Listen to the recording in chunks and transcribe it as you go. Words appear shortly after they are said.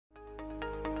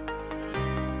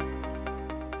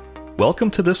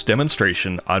Welcome to this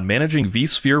demonstration on managing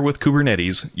vSphere with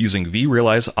Kubernetes using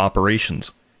vRealize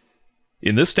Operations.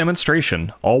 In this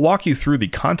demonstration, I'll walk you through the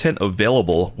content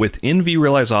available within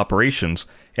vRealize Operations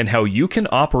and how you can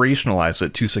operationalize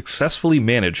it to successfully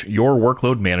manage your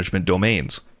workload management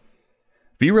domains.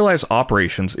 vRealize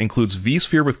Operations includes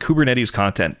vSphere with Kubernetes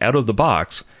content out of the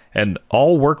box, and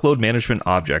all workload management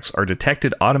objects are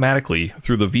detected automatically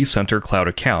through the vCenter Cloud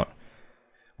account.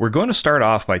 We're going to start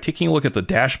off by taking a look at the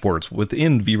dashboards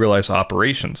within vRealize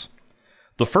Operations.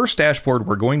 The first dashboard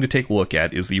we're going to take a look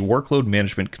at is the Workload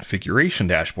Management Configuration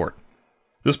dashboard.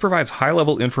 This provides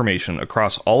high-level information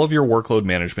across all of your workload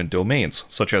management domains,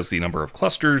 such as the number of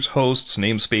clusters, hosts,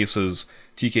 namespaces,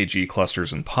 TKG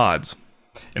clusters, and pods.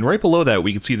 And right below that,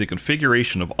 we can see the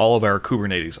configuration of all of our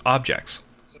Kubernetes objects,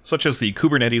 such as the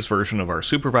Kubernetes version of our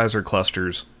supervisor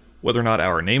clusters, whether or not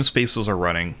our namespaces are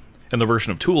running, and the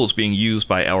version of tools being used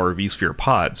by our vSphere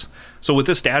pods. So with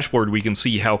this dashboard, we can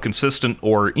see how consistent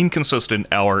or inconsistent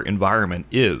our environment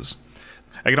is.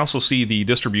 I can also see the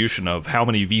distribution of how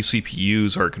many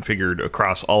vCPUs are configured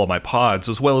across all of my pods,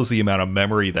 as well as the amount of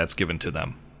memory that's given to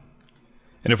them.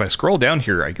 And if I scroll down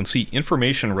here, I can see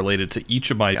information related to each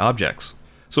of my objects.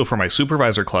 So for my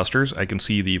supervisor clusters, I can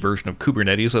see the version of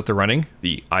Kubernetes that they're running,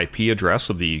 the IP address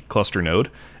of the cluster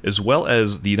node, as well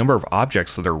as the number of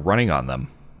objects that are running on them.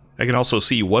 I can also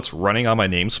see what's running on my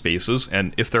namespaces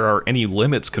and if there are any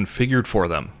limits configured for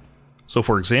them. So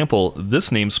for example, this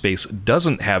namespace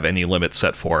doesn't have any limits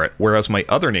set for it, whereas my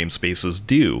other namespaces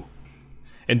do.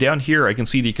 And down here I can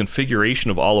see the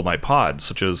configuration of all of my pods,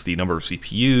 such as the number of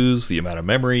CPUs, the amount of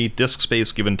memory, disk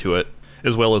space given to it,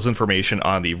 as well as information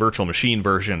on the virtual machine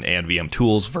version and VM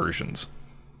tools versions.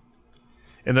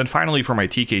 And then finally for my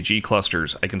TKG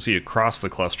clusters, I can see across the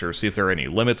cluster, see if there are any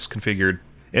limits configured,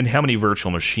 and how many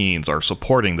virtual machines are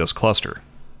supporting this cluster.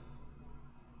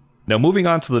 Now moving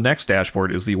on to the next dashboard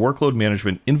is the Workload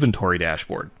Management Inventory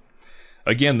dashboard.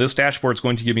 Again, this dashboard is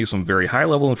going to give me some very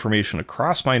high-level information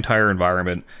across my entire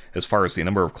environment as far as the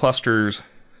number of clusters,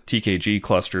 TKG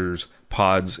clusters,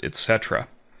 pods, etc.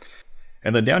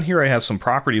 And then down here I have some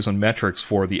properties and metrics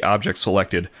for the objects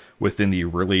selected within the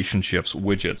Relationships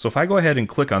widget. So if I go ahead and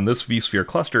click on this vSphere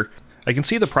cluster, I can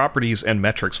see the properties and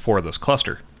metrics for this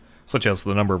cluster, such as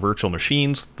the number of virtual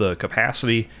machines, the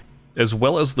capacity, as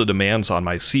well as the demands on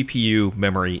my CPU,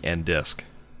 memory, and disk.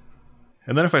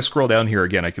 And then if I scroll down here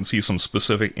again, I can see some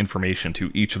specific information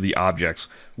to each of the objects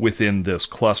within this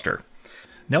cluster.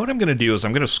 Now what I'm going to do is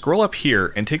I'm going to scroll up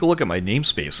here and take a look at my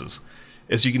namespaces.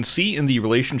 As you can see in the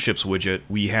Relationships widget,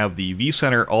 we have the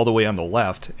vCenter all the way on the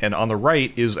left, and on the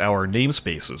right is our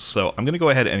namespaces. So I'm going to go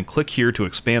ahead and click here to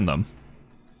expand them.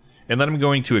 And then I'm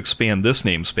going to expand this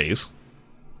namespace,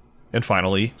 and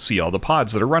finally see all the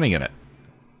pods that are running in it.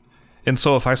 And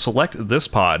so if I select this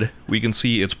pod, we can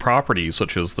see its properties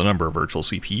such as the number of virtual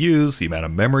CPUs, the amount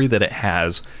of memory that it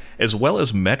has, as well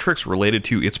as metrics related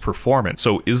to its performance.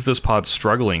 So is this pod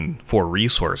struggling for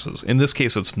resources? In this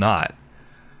case, it's not.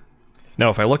 Now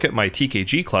if I look at my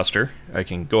TKG cluster, I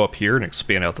can go up here and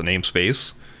expand out the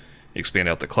namespace, expand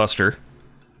out the cluster,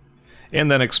 and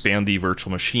then expand the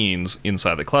virtual machines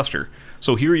inside the cluster.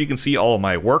 So here you can see all of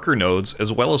my worker nodes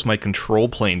as well as my control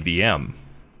plane VM.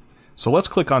 So let's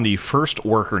click on the first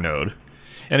worker node.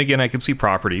 And again, I can see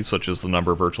properties such as the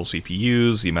number of virtual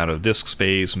CPUs, the amount of disk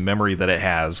space, memory that it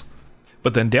has.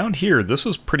 But then down here, this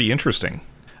is pretty interesting.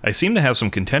 I seem to have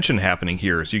some contention happening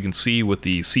here, as you can see with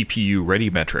the CPU ready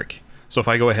metric. So if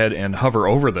I go ahead and hover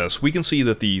over this, we can see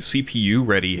that the CPU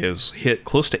ready has hit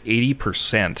close to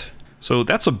 80%. So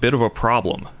that's a bit of a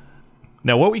problem.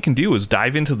 Now what we can do is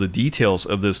dive into the details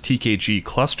of this TKG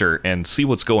cluster and see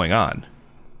what's going on.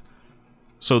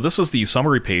 So this is the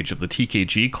summary page of the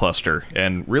TKG cluster,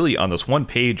 and really on this one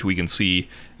page we can see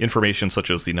information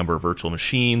such as the number of virtual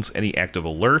machines, any active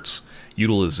alerts,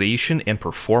 utilization, and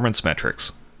performance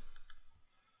metrics.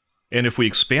 And if we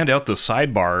expand out the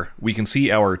sidebar, we can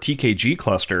see our TKG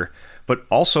cluster, but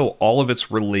also all of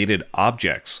its related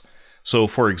objects. So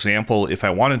for example, if I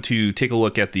wanted to take a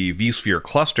look at the vSphere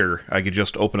cluster, I could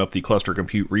just open up the cluster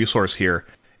compute resource here,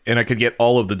 and I could get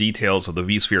all of the details of the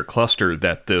vSphere cluster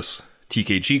that this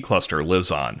TKG cluster lives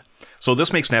on. So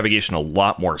this makes navigation a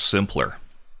lot more simpler.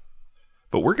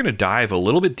 But we're going to dive a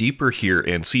little bit deeper here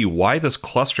and see why this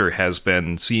cluster has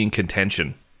been seeing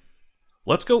contention.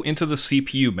 Let's go into the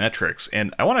CPU metrics,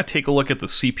 and I want to take a look at the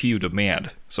CPU demand.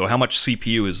 So how much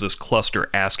CPU is this cluster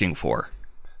asking for?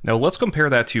 Now let's compare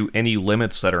that to any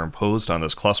limits that are imposed on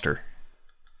this cluster.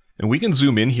 And we can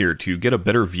zoom in here to get a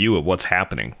better view of what's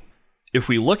happening. If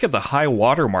we look at the high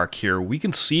watermark here, we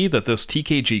can see that this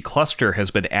TKG cluster has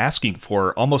been asking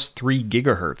for almost 3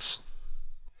 gigahertz.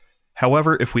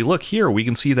 However, if we look here, we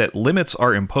can see that limits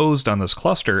are imposed on this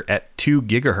cluster at 2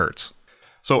 gigahertz.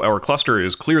 So our cluster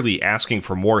is clearly asking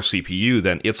for more CPU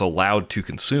than it's allowed to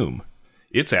consume.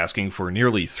 It's asking for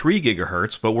nearly 3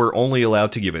 gigahertz, but we're only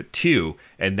allowed to give it 2,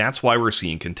 and that's why we're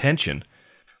seeing contention.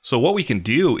 So what we can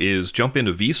do is jump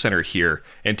into vCenter here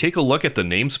and take a look at the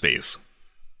namespace.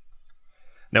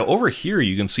 Now over here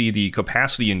you can see the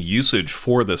capacity and usage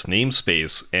for this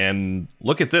namespace, and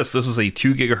look at this is a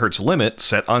 2 gigahertz limit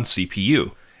set on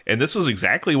CPU. And this is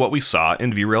exactly what we saw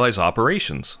in vRealize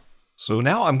Operations. So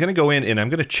now I'm going to go in and I'm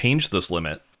going to change this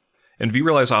limit. And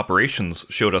vRealize Operations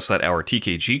showed us that our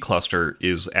TKG cluster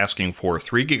is asking for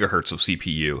 3 gigahertz of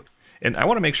CPU. And I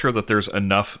want to make sure that there's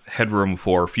enough headroom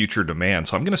for future demand.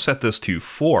 So I'm going to set this to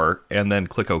 4 and then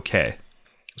click OK.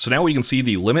 So now we can see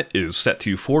the limit is set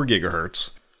to 4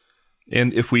 gigahertz.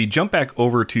 And if we jump back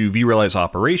over to vRealize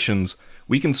Operations,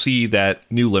 we can see that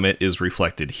new limit is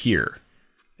reflected here.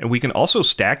 And we can also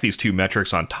stack these two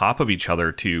metrics on top of each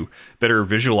other to better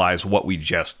visualize what we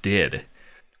just did.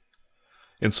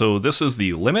 And so this is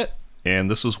the limit,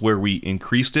 and this is where we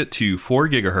increased it to 4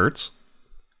 gigahertz.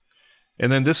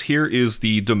 And then this here is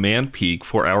the demand peak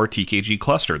for our TKG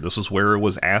cluster. This is where it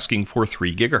was asking for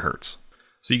 3 gigahertz.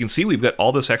 So you can see we've got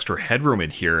all this extra headroom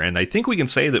in here, and I think we can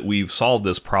say that we've solved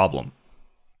this problem.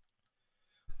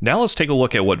 Now let's take a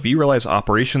look at what vRealize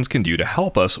Operations can do to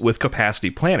help us with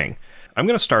capacity planning. I'm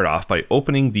going to start off by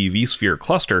opening the vSphere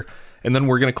cluster, and then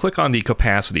we're going to click on the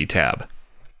Capacity tab.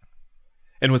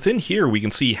 And within here, we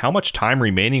can see how much time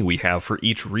remaining we have for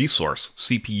each resource,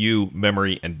 CPU,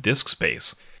 memory, and disk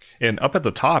space. And up at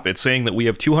the top, it's saying that we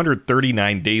have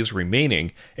 239 days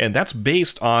remaining, and that's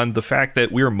based on the fact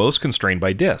that we are most constrained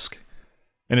by disk.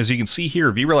 And as you can see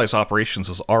here, vRealize Operations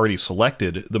has already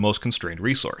selected the most constrained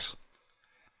resource.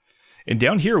 And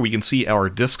down here, we can see our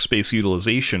disk space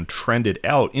utilization trended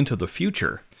out into the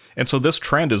future. And so this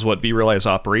trend is what vRealize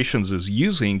Operations is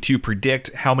using to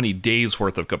predict how many days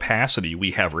worth of capacity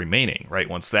we have remaining, right?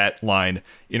 Once that line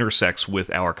intersects with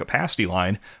our capacity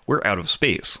line, we're out of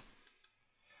space.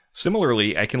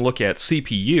 Similarly, I can look at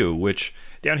CPU, which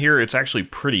down here it's actually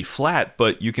pretty flat,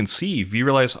 but you can see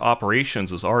vRealize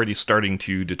Operations is already starting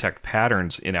to detect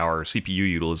patterns in our CPU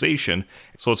utilization,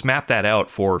 so let's map that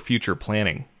out for future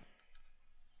planning.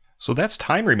 So that's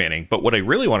time remaining, but what I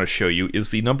really want to show you is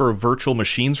the number of virtual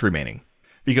machines remaining,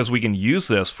 because we can use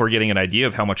this for getting an idea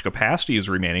of how much capacity is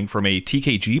remaining from a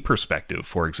TKG perspective,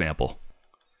 for example.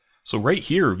 So right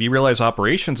here, vRealize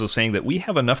Operations is saying that we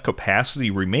have enough capacity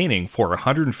remaining for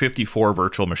 154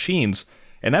 virtual machines,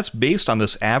 and that's based on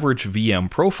this average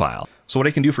VM profile. So what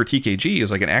I can do for TKG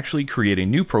is I can actually create a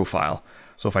new profile.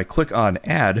 So if I click on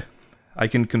Add, I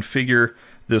can configure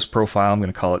this profile. I'm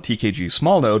going to call it TKG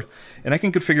small node, and I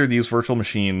can configure these virtual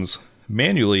machines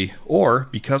manually, or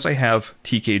because I have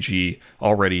TKG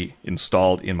already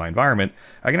installed in my environment,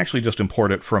 I can actually just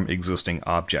import it from existing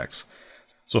objects.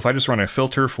 So if I just run a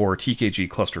filter for TKG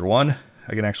cluster 1,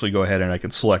 I can actually go ahead and I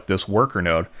can select this worker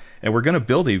node, and we're going to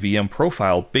build a VM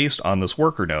profile based on this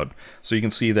worker node. So you can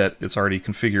see that it's already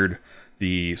configured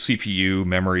the CPU,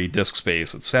 memory, disk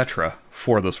space, etc.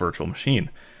 for this virtual machine.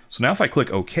 So now if I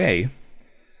click OK,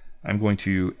 I'm going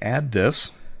to add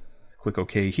this, click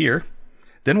OK here.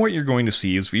 Then what you're going to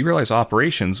see is vRealize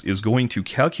Operations is going to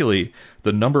calculate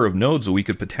the number of nodes that we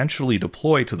could potentially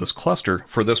deploy to this cluster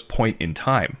for this point in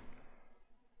time.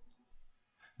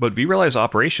 But vRealize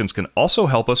Operations can also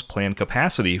help us plan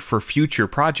capacity for future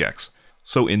projects.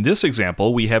 So in this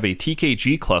example, we have a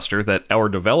TKG cluster that our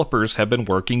developers have been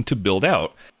working to build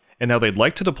out, and now they'd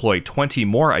like to deploy 20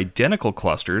 more identical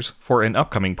clusters for an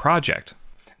upcoming project.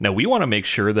 Now we want to make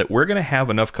sure that we're going to have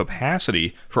enough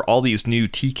capacity for all these new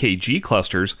TKG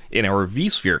clusters in our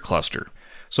vSphere cluster.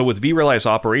 So with vRealize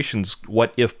Operations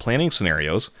what-if planning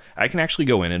scenarios, I can actually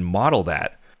go in and model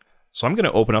that. So I'm going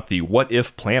to open up the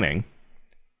what-if planning,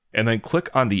 and then click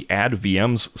on the Add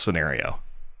VMs scenario.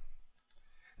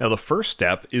 Now the first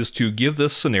step is to give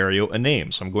this scenario a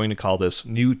name, so I'm going to call this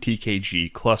New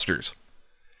TKG Clusters.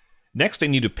 Next I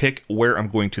need to pick where I'm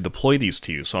going to deploy these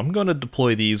to, so I'm going to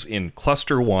deploy these in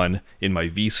Cluster 1 in my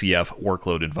VCF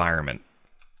workload environment.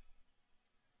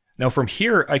 Now from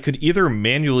here, I could either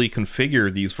manually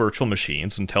configure these virtual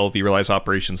machines and tell vRealize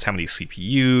Operations how many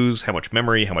CPUs, how much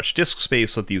memory, how much disk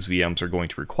space that these VMs are going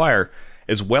to require,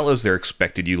 as well as their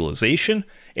expected utilization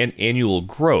and annual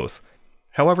growth.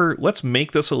 However, let's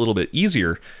make this a little bit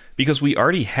easier, because we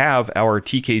already have our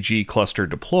TKG cluster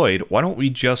deployed. Why don't we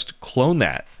just clone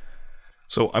that?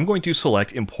 So I'm going to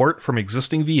select Import from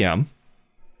Existing VM,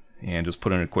 and just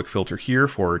put in a quick filter here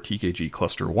for TKG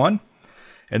cluster 1.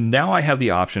 And now I have the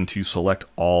option to select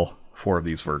all 4 of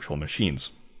these virtual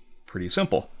machines. Pretty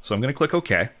simple. So I'm going to click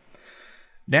OK.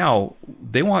 Now,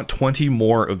 they want 20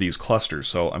 more of these clusters,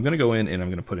 so I'm going to go in and I'm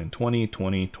going to put in 20,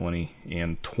 20, 20,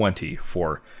 and 20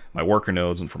 for my worker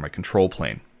nodes and for my control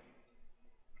plane.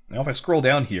 Now if I scroll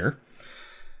down here,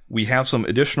 we have some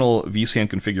additional vSAN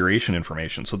configuration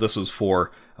information. So this is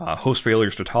for host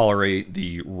failures to tolerate,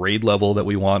 the RAID level that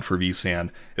we want for vSAN,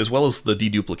 as well as the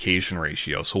deduplication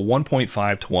ratio. So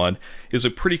 1.5 to 1 is a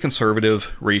pretty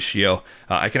conservative ratio.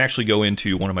 I can actually go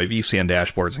into one of my vSAN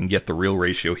dashboards and get the real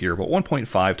ratio here, but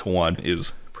 1.5 to 1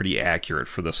 is pretty accurate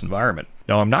for this environment.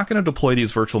 Now I'm not going to deploy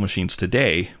these virtual machines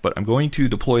today, but I'm going to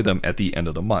deploy them at the end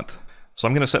of the month. So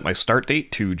I'm going to set my start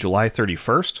date to July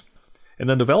 31st. And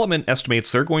then development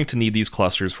estimates they're going to need these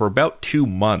clusters for about 2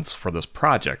 months for this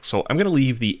project. So I'm going to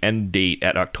leave the end date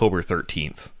at October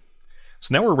 13th.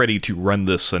 So now we're ready to run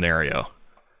this scenario.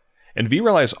 And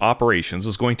vRealize Operations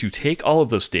is going to take all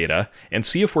of this data and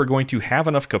see if we're going to have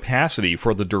enough capacity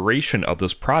for the duration of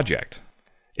this project.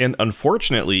 And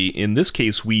unfortunately, in this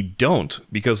case, we don't,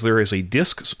 because there is a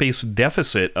disk space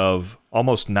deficit of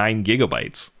almost 9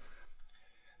 gigabytes.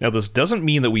 Now, this doesn't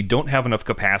mean that we don't have enough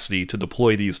capacity to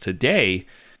deploy these today,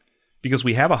 because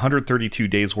we have 132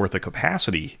 days worth of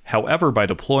capacity. However, by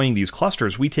deploying these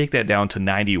clusters, we take that down to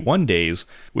 91 days,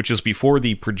 which is before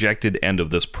the projected end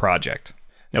of this project.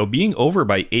 Now, being over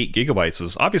by 8 gigabytes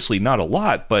is obviously not a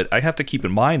lot, but I have to keep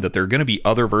in mind that there are going to be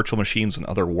other virtual machines and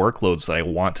other workloads that I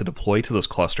want to deploy to this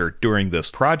cluster during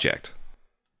this project.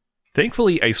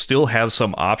 Thankfully, I still have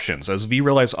some options, as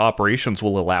vRealize Operations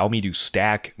will allow me to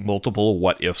stack multiple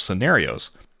what-if scenarios.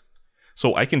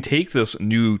 So I can take this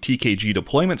new TKG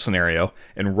deployment scenario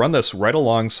and run this right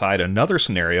alongside another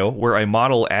scenario where I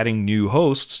model adding new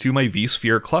hosts to my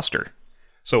vSphere cluster.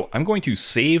 So I'm going to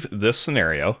save this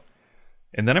scenario,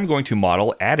 and then I'm going to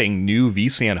model adding new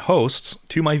vSAN hosts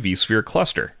to my vSphere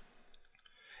cluster.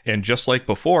 And just like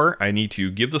before, I need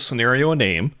to give the scenario a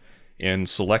name, and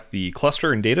select the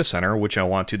cluster and data center which I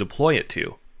want to deploy it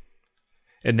to.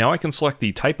 And now I can select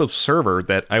the type of server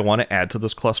that I want to add to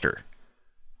this cluster.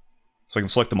 So I can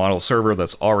select the model server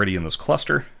that's already in this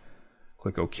cluster,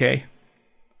 click OK.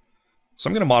 So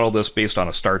I'm going to model this based on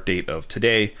a start date of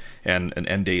today and an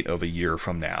end date of a year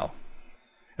from now.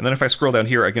 And then if I scroll down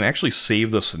here, I can actually save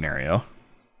the scenario.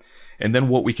 And then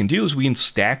what we can do is we can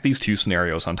stack these two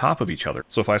scenarios on top of each other.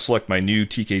 So if I select my new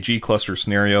TKG cluster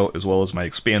scenario as well as my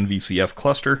expand VCF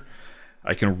cluster,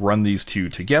 I can run these two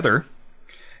together.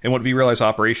 And what vRealize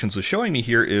Operations is showing me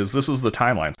here is this is the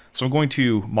timeline. So I'm going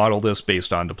to model this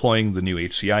based on deploying the new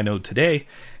HCI node today,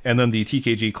 and then the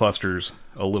TKG clusters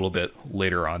a little bit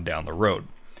later on down the road.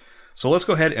 So let's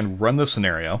go ahead and run the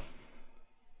scenario.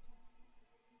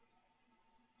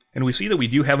 And we see that we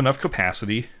do have enough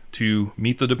capacity to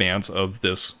meet the demands of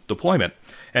this deployment.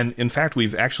 And in fact,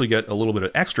 we've actually got a little bit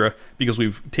of extra because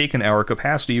we've taken our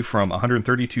capacity from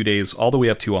 132 days all the way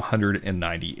up to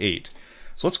 198.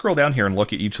 So let's scroll down here and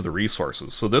look at each of the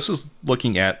resources. So this is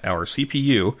looking at our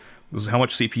CPU. This is how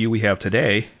much CPU we have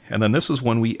today. And then this is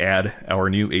when we add our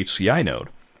new HCI node.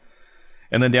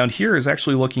 And then down here is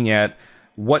actually looking at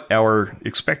what our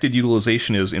expected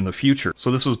utilization is in the future.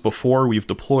 So this is before we've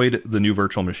deployed the new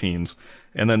virtual machines.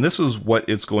 And then this is what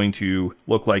it's going to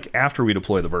look like after we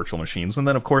deploy the virtual machines. And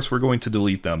then of course we're going to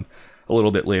delete them a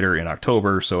little bit later in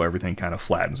October, so everything kind of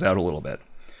flattens out a little bit.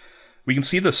 We can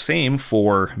see the same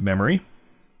for memory,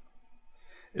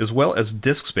 as well as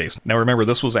disk space. Now remember,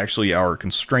 this was actually our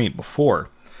constraint before.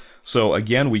 So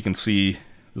again, we can see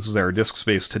this is our disk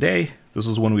space today. This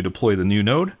is when we deploy the new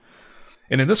node.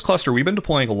 And in this cluster, we've been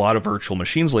deploying a lot of virtual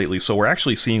machines lately, so we're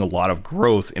actually seeing a lot of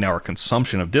growth in our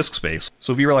consumption of disk space.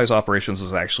 So vRealize Operations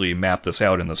has actually mapped this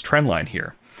out in this trend line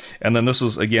here. And then this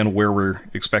is, again, where we're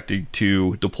expecting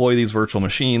to deploy these virtual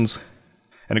machines.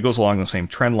 And it goes along the same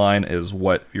trend line as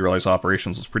what vRealize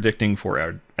Operations was predicting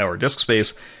for our disk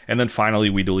space. And then finally,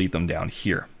 we delete them down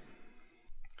here.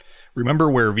 Remember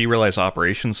where vRealize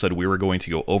Operations said we were going to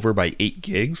go over by 8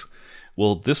 gigs?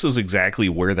 Well, this is exactly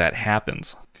where that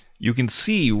happens. You can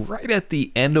see right at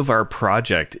the end of our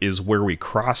project is where we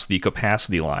cross the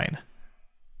capacity line.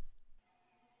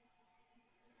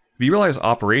 vRealize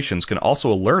Operations can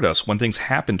also alert us when things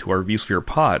happen to our vSphere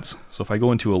pods. So if I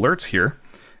go into alerts here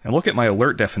and look at my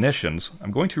alert definitions,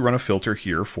 I'm going to run a filter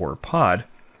here for pod.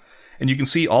 And you can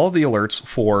see all of the alerts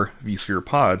for vSphere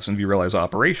pods in vRealize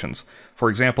Operations. For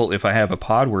example, if I have a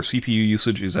pod where CPU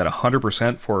usage is at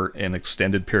 100% for an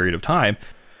extended period of time,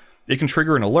 it can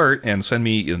trigger an alert and send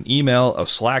me an email, a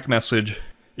Slack message.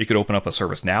 It could open up a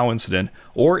ServiceNow incident,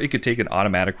 or it could take an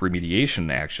automatic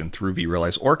remediation action through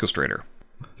vRealize Orchestrator.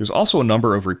 There's also a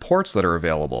number of reports that are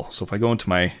available. So if I go into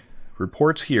my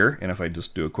reports here, and if I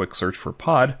just do a quick search for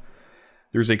pod,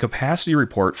 there's a capacity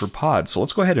report for pods. So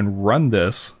let's go ahead and run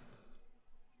this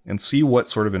and see what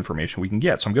sort of information we can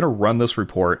get. So I'm going to run this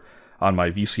report on my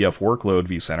VCF workload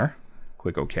vCenter.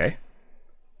 Click OK.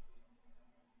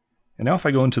 And now if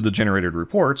I go into the generated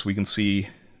reports, we can see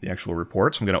the actual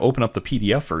reports. I'm going to open up the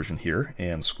PDF version here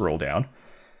and scroll down.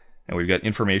 And we've got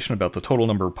information about the total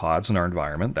number of pods in our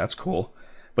environment. That's cool.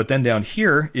 But then down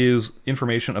here is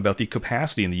information about the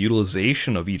capacity and the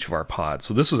utilization of each of our pods.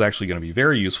 So this is actually going to be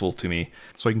very useful to me,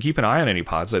 so I can keep an eye on any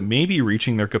pods that may be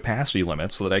reaching their capacity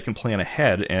limits so that I can plan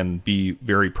ahead and be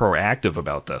very proactive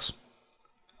about this.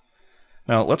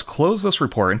 Now let's close this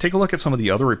report and take a look at some of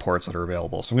the other reports that are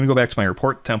available. So I'm going to go back to my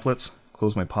report templates,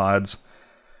 close my pods,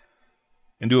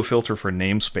 and do a filter for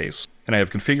namespace. And I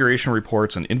have configuration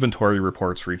reports and inventory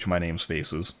reports for each of my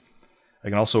namespaces. I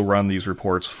can also run these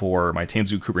reports for my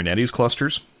Tanzu Kubernetes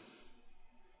clusters,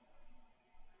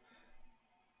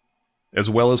 as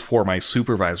well as for my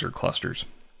supervisor clusters.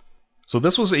 So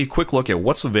this was a quick look at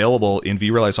what's available in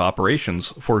vRealize Operations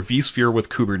for vSphere with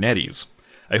Kubernetes.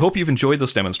 I hope you've enjoyed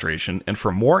this demonstration, and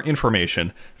for more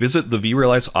information, visit the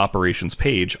vRealize Operations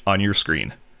page on your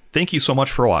screen. Thank you so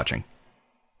much for watching.